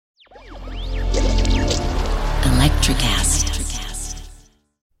NutriCast.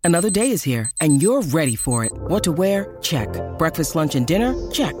 Another day is here, and you're ready for it. What to wear? Check. Breakfast, lunch, and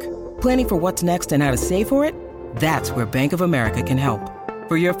dinner? Check. Planning for what's next and how to save for it? That's where Bank of America can help.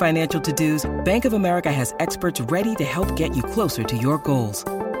 For your financial to-dos, Bank of America has experts ready to help get you closer to your goals.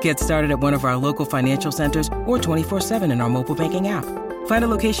 Get started at one of our local financial centers or 24/7 in our mobile banking app. Find a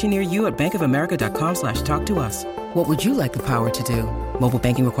location near you at bankofamerica.com/talktous. What would you like the power to do? Mobile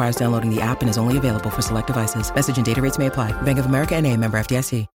banking requires downloading the app and is only available for select devices. Message and data rates may apply. Bank of America N.A., member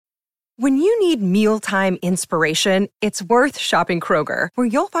FDIC. When you need mealtime inspiration, it's worth shopping Kroger, where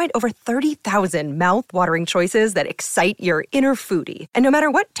you'll find over 30,000 mouth-watering choices that excite your inner foodie. And no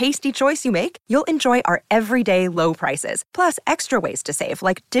matter what tasty choice you make, you'll enjoy our everyday low prices, plus extra ways to save,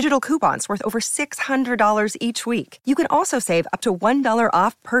 like digital coupons worth over $600 each week. You can also save up to $1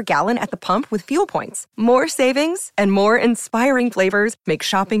 off per gallon at the pump with fuel points. More savings and more inspiring flavors make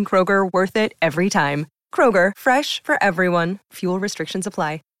shopping Kroger worth it every time. Kroger, fresh for everyone. Fuel restrictions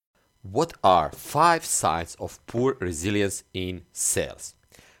apply. What are 5 signs of poor resilience in sales?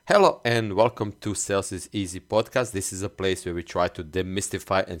 Hello and welcome to Sales is Easy podcast. This is a place where we try to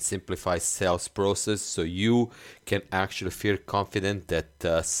demystify and simplify sales process so you can actually feel confident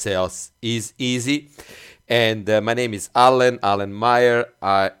that sales is easy. And my name is Allen Meyer.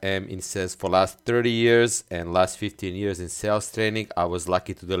 I am in sales for last 30 years and last 15 years in sales training. I was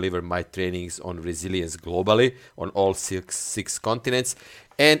lucky to deliver my trainings on resilience globally on all six continents.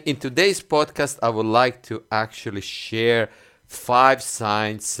 And in today's podcast, I would like to actually share 5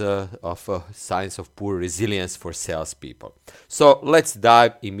 signs of poor resilience for salespeople. So let's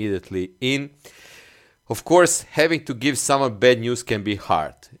dive immediately in. Of course, having to give someone bad news can be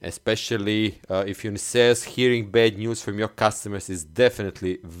hard, especially if you're in sales. Hearing bad news from your customers is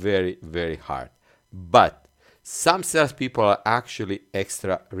definitely very, very hard. But some salespeople are actually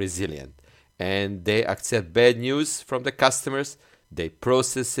extra resilient, and they accept bad news from the customers. They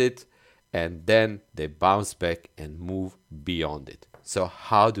process it, and then they bounce back and move beyond it. So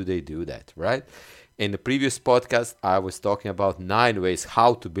how do they do that, right? In the previous podcast, I was talking about 9 ways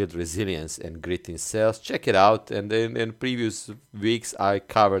how to build resilience and grit in sales. Check it out. And then in previous weeks, I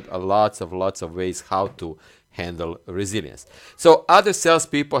covered lots of ways how to handle resilience. So other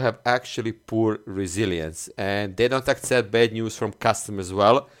salespeople have actually poor resilience, and they don't accept bad news from customers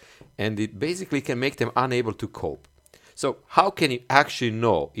well, and it basically can make them unable to cope. So how can you actually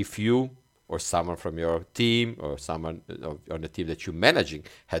know if you or someone from your team or someone on the team that you're managing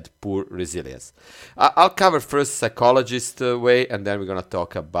had poor resilience? I'll cover first psychologist way, and then we're going to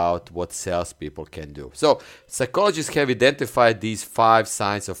talk about what salespeople can do. So psychologists have identified these 5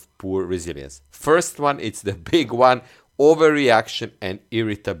 signs of poor resilience. First one, it's the big one, overreaction and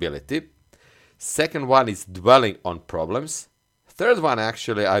irritability. Second one is dwelling on problems. Third one,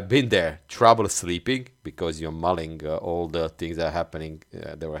 actually, I've been there, trouble sleeping, because you're mulling all the things that are happening,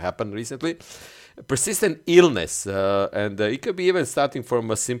 that were happened recently. Persistent illness, and it could be even starting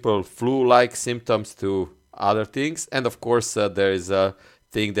from a simple flu-like symptoms to other things. And of course, there is a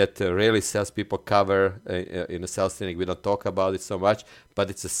thing that rarely salespeople cover in a sales training. We don't talk about it so much,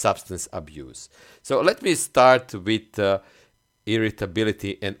 but it's a substance abuse. So let me start with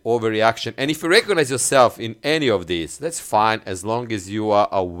irritability and overreaction. And if you recognize yourself in any of these, that's fine, as long as you are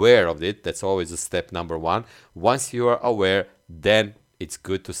aware of it. That's always a step number 1. Once you are aware, then it's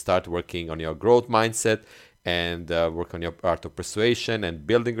good to start working on your growth mindset and work on your art of persuasion and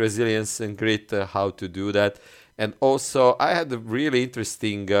building resilience and grit, how to do that. And also, I had a really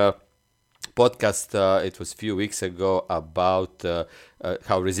interesting podcast, it was a few weeks ago, about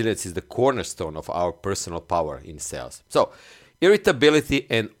how resilience is the cornerstone of our personal power in sales. So irritability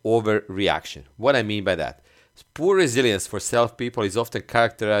and overreaction. What I mean by that? Poor resilience for salespeople is often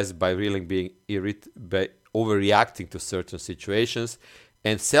characterized by really being by overreacting to certain situations,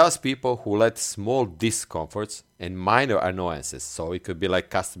 and salespeople who let small discomforts and minor annoyances, so it could be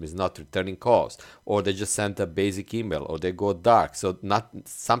like customers not returning calls, or they just sent a basic email, or they go dark, so not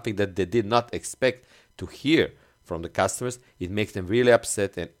something that they did not expect to hear from the customers, it makes them really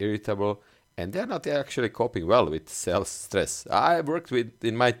upset and irritable, and they're not actually coping well with sales stress. I worked with,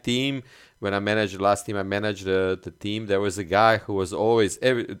 in my team, when I managed the last team, I managed the team, there was a guy who was always,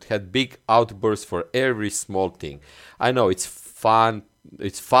 had big outbursts for every small thing. I know it's fine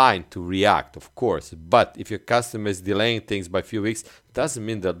to react, of course, but if your customer is delaying things by a few weeks, doesn't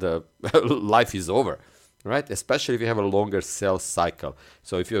mean that the life is over. right? Especially if you have a longer sales cycle.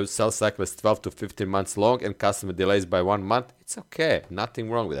 So if your sales cycle is 12 to 15 months long and customer delays by 1 month, it's okay. Nothing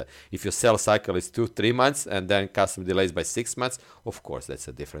wrong with that. If your sales cycle is 2-3 months and then customer delays by 6 months, of course, that's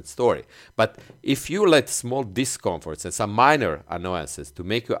a different story. But if you let small discomforts and some minor annoyances to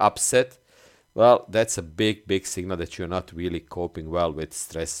make you upset, well, that's a big signal that you're not really coping well with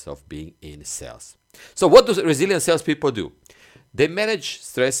stress of being in sales. So what do resilient salespeople do? They manage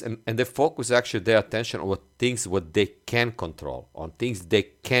stress and they focus actually their attention on what they can control, on things they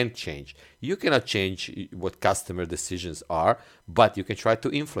can change. You cannot change what customer decisions are, but you can try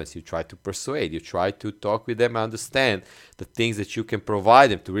to influence, you try to persuade, you try to talk with them, understand the things that you can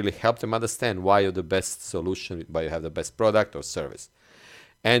provide them to really help them understand why you're the best solution, why you have the best product or service.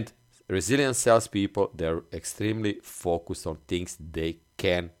 And resilient salespeople, they're extremely focused on things they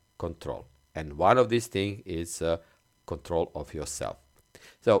can control. And one of these things is control of yourself.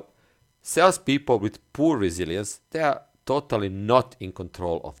 So salespeople with poor resilience, they are totally not in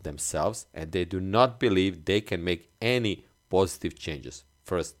control of themselves, and they do not believe they can make any positive changes,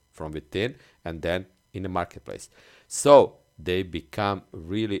 first from within and then in the marketplace. So they become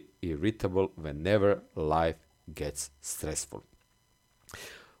really irritable whenever life gets stressful.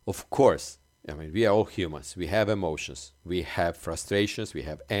 Of course, I mean, we are all humans. We have emotions. We have frustrations. We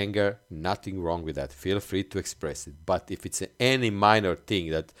have anger. Nothing wrong with that. Feel free to express it. But if it's any minor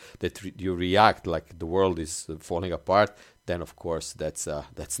thing that you react like the world is falling apart, then of course that's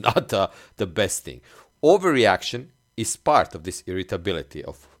not the best thing. Overreaction is part of this irritability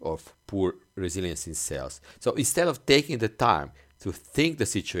of poor resilience in sales. So instead of taking the time to think the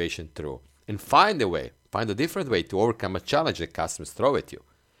situation through and find a different way to overcome a challenge that customers throw at you,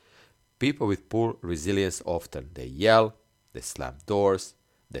 people with poor resilience often, they yell, they slam doors,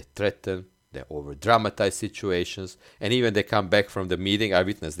 they threaten, they over-dramatize situations, and even they come back from the meeting. I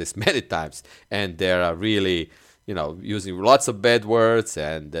witnessed this many times, and they're really, using lots of bad words,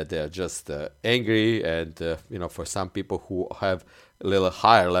 and they're just angry. And, for some people who have a little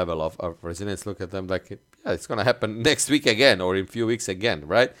higher level of resilience, look at them like, yeah, it's going to happen next week again or in a few weeks again,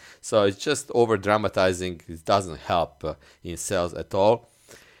 right? So it's just over-dramatizing. It doesn't help in sales at all.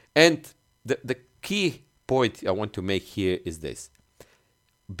 And the key point I want to make here is this.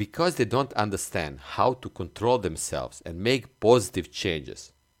 Because they don't understand how to control themselves and make positive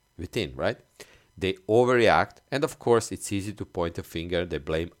changes within, right? They overreact, and of course it's easy to point a finger. They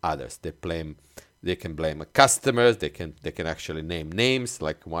blame others. They can blame customers. They can actually name names.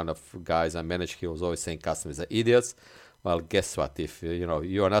 Like one of the guys I managed, he was always saying customers are idiots. Well, guess what? If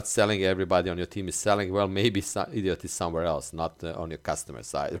you are not selling, everybody on your team is selling. Well, maybe some idiot is somewhere else, not on your customer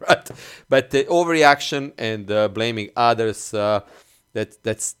side, right? But the overreaction and blaming others,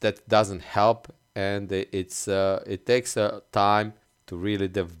 that doesn't help, and it takes time to really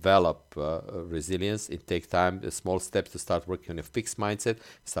develop resilience. It takes time, small steps to start working on your fixed mindset,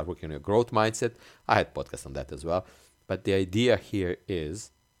 start working on your growth mindset. I had podcasts on that as well. But the idea here is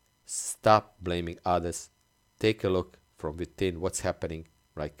stop blaming others. Take a look from within what's happening,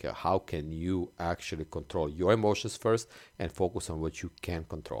 like how can you actually control your emotions first and focus on what you can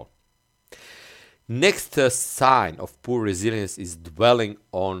control. Next sign of poor resilience is dwelling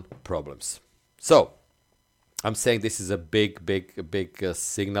on problems. So I'm saying this is a big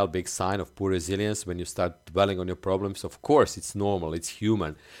signal, big sign of poor resilience when you start dwelling on your problems. Of course, it's normal, it's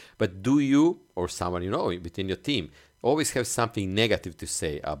human. But do you or someone within your team always have something negative to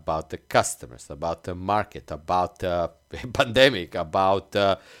say about the customers, about the market, about the pandemic, about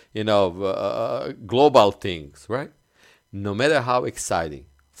global things, right? No matter how exciting,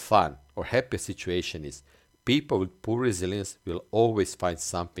 fun, or happy a situation is, people with poor resilience will always find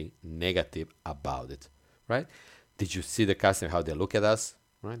something negative about it, right? Did you see the customer, how they look at us?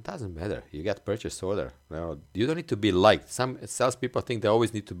 Right? It doesn't matter. You get purchase order. You don't need to be liked. Some salespeople think they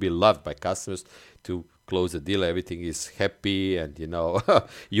always need to be loved by customers to close the deal. Everything is happy and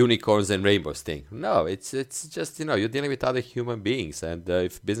unicorns and rainbows thing. No, it's just you're dealing with other human beings, and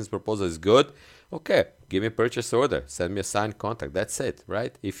if business proposal is good, okay, give me a purchase order, send me a signed contract. That's it,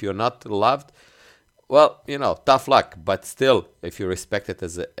 right? If you're not loved, well, tough luck. But still, if you're respected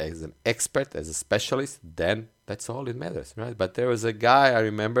as an expert, as a specialist, then that's all it matters, right? But there was a guy I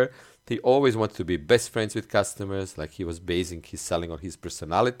remember, he always wanted to be best friends with customers, like he was basing his selling on his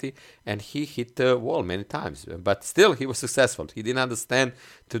personality, and he hit the wall many times. But still, he was successful. He didn't understand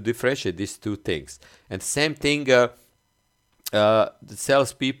to differentiate these two things. And same thing, the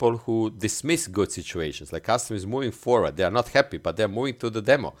salespeople who dismiss good situations, like customers moving forward, they are not happy, but they're moving to the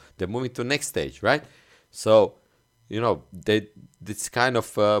demo. They're moving to the next stage, right? So, this kind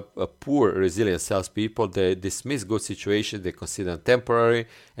of poor, resilient salespeople, they dismiss good situations, they consider them temporary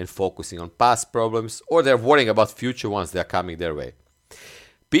and focusing on past problems, or they're worrying about future ones that are coming their way.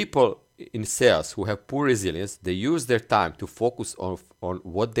 People in sales who have poor resilience, they use their time to focus on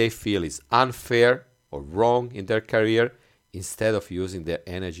what they feel is unfair or wrong in their career, instead of using their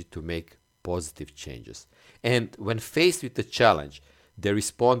energy to make positive changes. And when faced with the challenge, they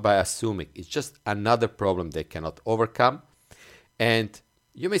respond by assuming it's just another problem they cannot overcome. And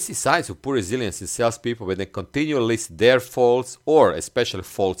you may see signs of poor resilience in salespeople when they continually list their faults, or especially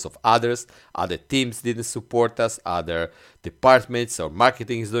faults of others. Other teams didn't support us, other departments, or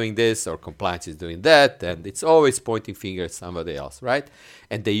marketing is doing this, or compliance is doing that, and it's always pointing finger at somebody else, right?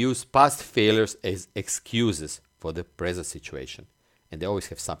 And they use past failures as excuses for the present situation, and they always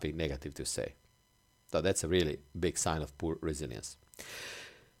have something negative to say. So that's a really big sign of poor resilience.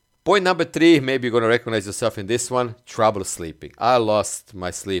 Point number 3, maybe you're going to recognize yourself in this one, trouble sleeping. I lost my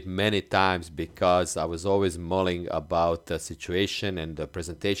sleep many times because I was always mulling about the situation and the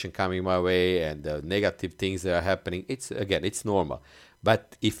presentation coming my way and the negative things that are happening. It's normal.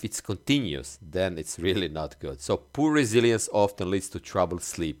 But if it's continuous, then it's really not good. So poor resilience often leads to trouble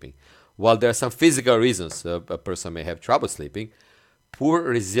sleeping. While there are some physical reasons a person may have trouble sleeping, poor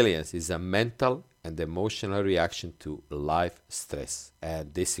resilience is a mental and emotional reaction to life stress.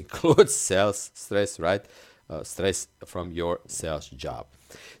 And this includes sales stress, right? Stress from your sales job.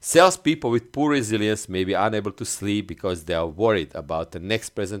 Salespeople with poor resilience may be unable to sleep because they are worried about the next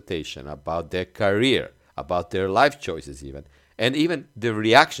presentation, about their career, about their life choices even, and even the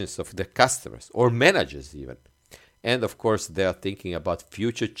reactions of the customers or managers even. And of course, they are thinking about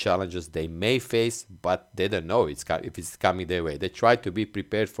future challenges they may face, but they don't know if it's coming their way. They try to be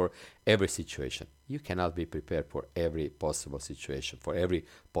prepared for every situation. You cannot be prepared for every possible situation, for every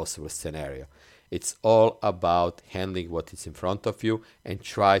possible scenario. It's all about handling what is in front of you and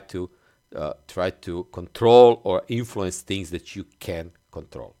try to control or influence things that you can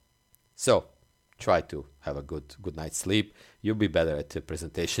control. So try to have a good night's sleep. You'll be better at the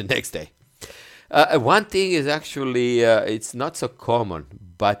presentation next day. One thing is actually, it's not so common,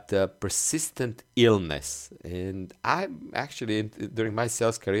 but persistent illness. And I actually, during my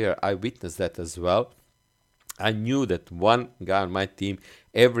sales career, I witnessed that as well. I knew that one guy on my team,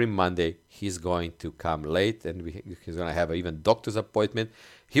 every Monday, he's going to come late and he's going to have even doctor's appointment.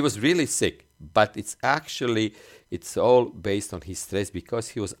 He was really sick, but it's all based on his stress because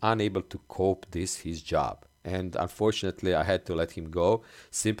he was unable to cope his job. And unfortunately, I had to let him go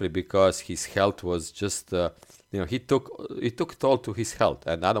simply because his health was just, he took toll to his health,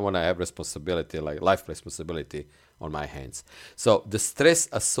 and I don't want to have responsibility, like life responsibility, on my hands. So the stress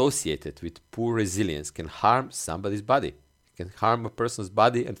associated with poor resilience can harm somebody's body. It can harm a person's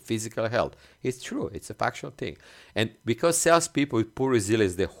body and physical health. It's true. It's a factual thing. And because salespeople with poor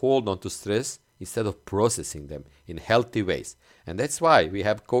resilience, they hold on to stress instead of processing them in healthy ways. And that's why we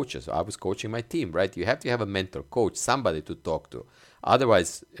have coaches. I was coaching my team, right? You have to have a mentor, coach, somebody to talk to.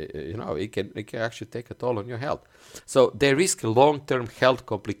 Otherwise, it can actually take a toll on your health. So they risk long-term health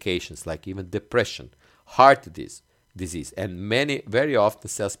complications like even depression, heart disease, and very often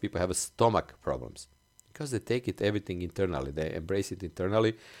salespeople have stomach problems because they take everything internally. They embrace it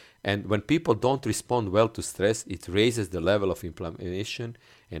internally. And when people don't respond well to stress, it raises the level of inflammation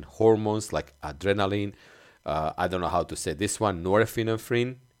and hormones like adrenaline, I don't know how to say this one,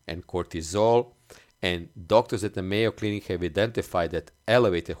 norepinephrine and cortisol. And doctors at the Mayo Clinic have identified that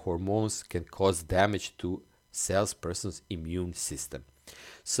elevated hormones can cause damage to salesperson's immune system.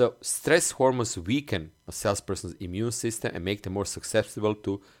 So stress hormones weaken a salesperson's immune system and make them more susceptible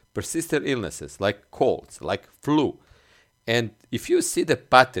to persistent illnesses like colds, like flu. And if you see the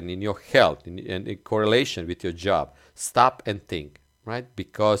pattern in your health and in correlation with your job, stop and think. Right?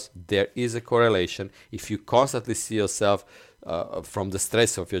 Because there is a correlation. If you constantly see yourself from the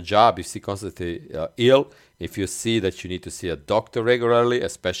stress of your job, you see constantly ill, if you see that you need to see a doctor regularly,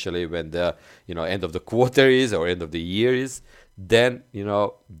 especially when the end of the quarter is or end of the year is, then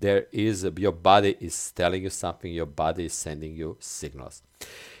there is your body is telling you something, your body is sending you signals.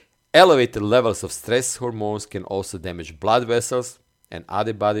 Elevated levels of stress hormones can also damage blood vessels and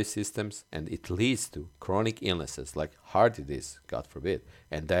other body systems, and it leads to chronic illnesses like heart disease, God forbid,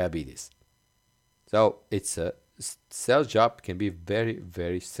 and diabetes. So sales job can be very,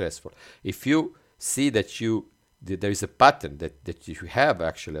 very stressful. If you see that there is a pattern that you have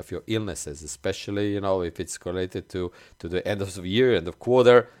actually of your illnesses, especially if it's correlated to the end of the year and the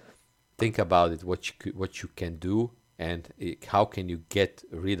quarter, think about it, what you can do. And how can you get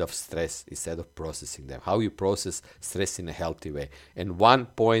rid of stress instead of processing them? How you process stress in a healthy way. And one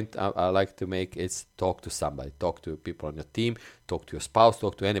point I like to make is talk to somebody. Talk to people on your team. Talk to your spouse.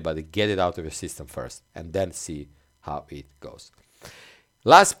 Talk to anybody. Get it out of your system first. And then see how it goes.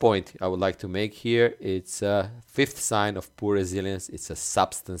 Last point I would like to make here. It's a fifth sign of poor resilience. It's a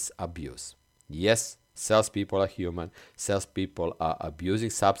substance abuse. Yes, salespeople are human. Salespeople are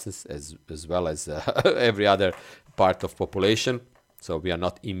abusing substance as well as every other part of population, so we are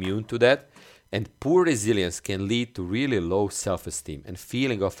not immune to that. And poor resilience can lead to really low self-esteem and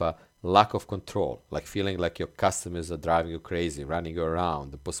feeling of a lack of control, like feeling like your customers are driving you crazy, running you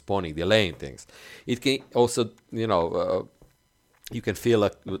around, postponing, delaying things. It can also, you can feel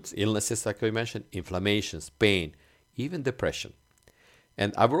like illnesses, like we mentioned, inflammations, pain, even depression.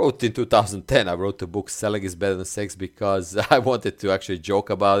 And I wrote in 2010, I wrote the book Selling is Better Than Sex because I wanted to actually joke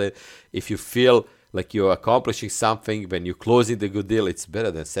about it. If you feel like you're accomplishing something, when you're closing the good deal, it's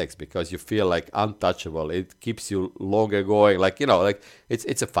better than sex because you feel like untouchable. It keeps you longer going.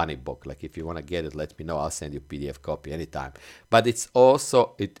 It's a funny book. Like if you want to get it, let me know. I'll send you a PDF copy anytime. But it's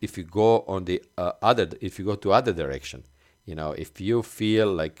also, if you go on the if you go to other direction, if you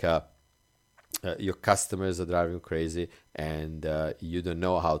feel like your customers are driving you crazy and you don't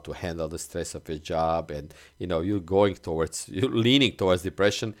know how to handle the stress of your job, and you're leaning towards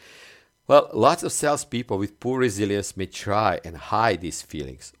depression. Well, lots of salespeople with poor resilience may try and hide these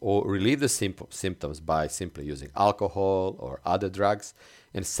feelings or relieve the symptoms by simply using alcohol or other drugs.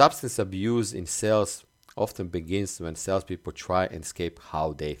 And substance abuse in sales often begins when salespeople try and escape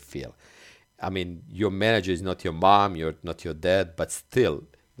how they feel. I mean, your manager is not your mom, you're not your dad, but still,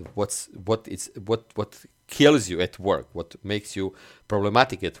 what kills you at work, what makes you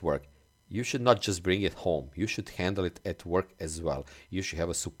problematic at work, you should not just bring it home. You should handle it at work as well. You should have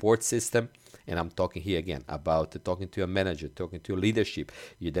a support system. And I'm talking here again about talking to your manager, talking to your leadership.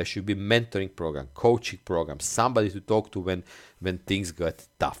 There should be mentoring program, coaching program, somebody to talk to when things get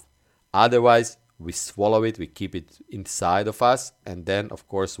tough. Otherwise, we swallow it, we keep it inside of us. And then, of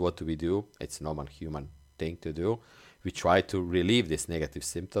course, what do? It's a normal human thing to do. We try to relieve these negative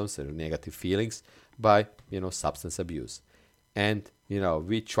symptoms or negative feelings by, substance abuse. And,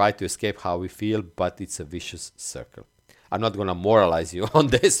 we try to escape how we feel, but it's a vicious circle. I'm not going to moralize you on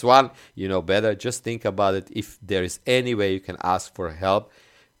this one. You know better. Just think about it. If there is any way you can ask for help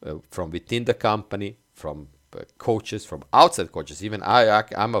from within the company, from coaches, from outside coaches, even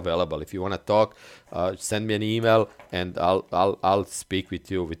I'm available. If you want to talk, send me an email and I'll speak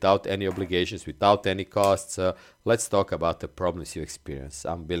with you without any obligations, without any costs. Let's talk about the problems you experience.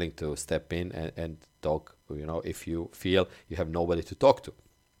 I'm willing to step in and talk, if you feel you have nobody to talk to.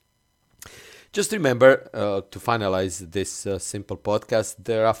 Just remember, to finalize this simple podcast,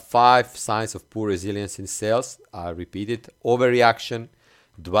 there are 5 signs of poor resilience in sales. I repeat it: overreaction,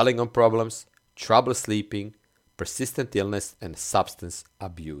 dwelling on problems, trouble sleeping, persistent illness, and substance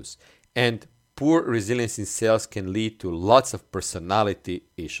abuse. And poor resilience in sales can lead to lots of personality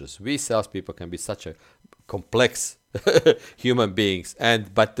issues. We salespeople can be such a complex human beings,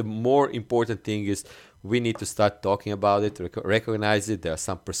 but the more important thing is we need to start talking about it, recognize it. There are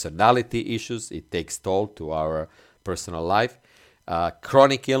some personality issues. It takes toll to our personal life,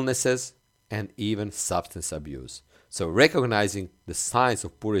 chronic illnesses, and even substance abuse. So recognizing the signs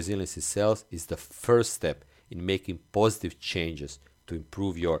of poor resilience in sales is the first step in making positive changes to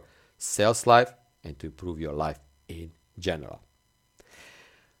improve your sales life and to improve your life in general.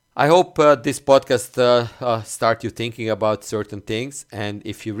 I hope this podcast start you thinking about certain things. And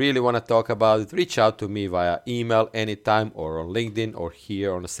if you really want to talk about it, reach out to me via email anytime, or on LinkedIn, or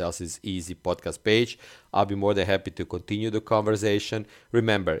here on the Sales is Easy podcast page. I'll be more than happy to continue the conversation.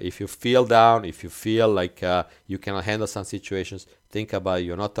 Remember, if you feel down, if you feel like you cannot handle some situations, think about it.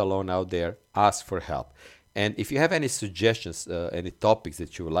 You're not alone out there. Ask for help. And if you have any suggestions, any topics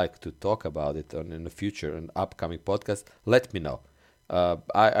that you would like to talk about it in the future, an upcoming podcast, let me know.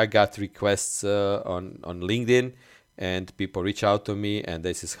 I got requests on LinkedIn, and people reach out to me, and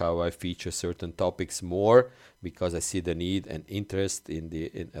this is how I feature certain topics more, because I see the need and interest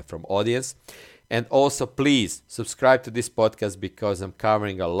from audience. And also, please subscribe to this podcast, because I'm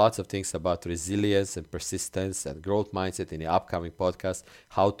covering lots of things about resilience and persistence and growth mindset in the upcoming podcast,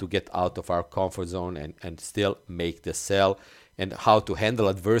 how to get out of our comfort zone and still make the sale, and how to handle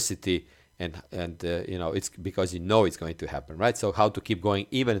adversity. And it's because it's going to happen, right? So how to keep going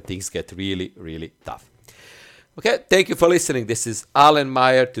even when things get really, really tough. Okay, thank you for listening. This is Alan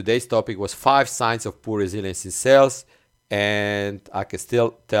Meyer. Today's topic was 5 signs of poor resilience in sales. And I can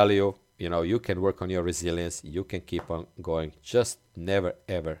still tell you, you can work on your resilience. You can keep on going. Just never,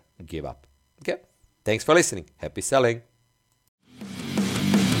 ever give up. Okay, thanks for listening. Happy selling.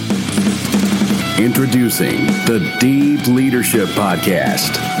 Introducing the Deep Leadership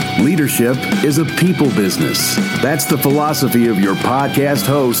Podcast. Leadership is a people business. That's the philosophy of your podcast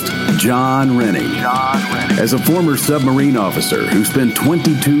host, John Rennie. As a former submarine officer who spent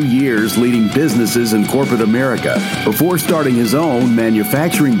 22 years leading businesses in corporate America before starting his own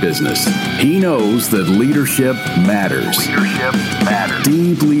manufacturing business, he knows that leadership matters.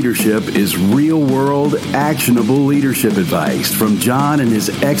 Deep leadership is real-world, actionable leadership advice from John and his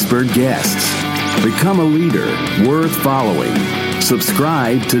expert guests. Become a leader worth following.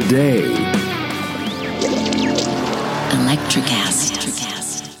 Subscribe today. Electricast.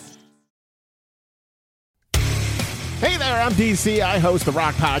 Hey there, I'm DC. I host the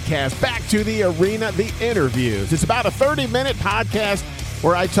Rock Podcast, Back to the Arena, The Interviews. It's about a 30-minute podcast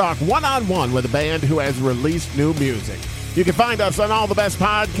where I talk one-on-one with a band who has released new music. You can find us on all the best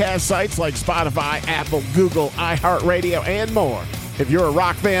podcast sites like Spotify, Apple, Google, iHeartRadio, and more. If you're a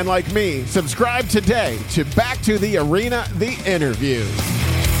rock fan like me, subscribe today to Back to the Arena, The Interviews.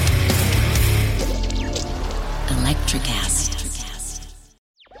 Electricast.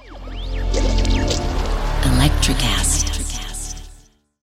 Electricast.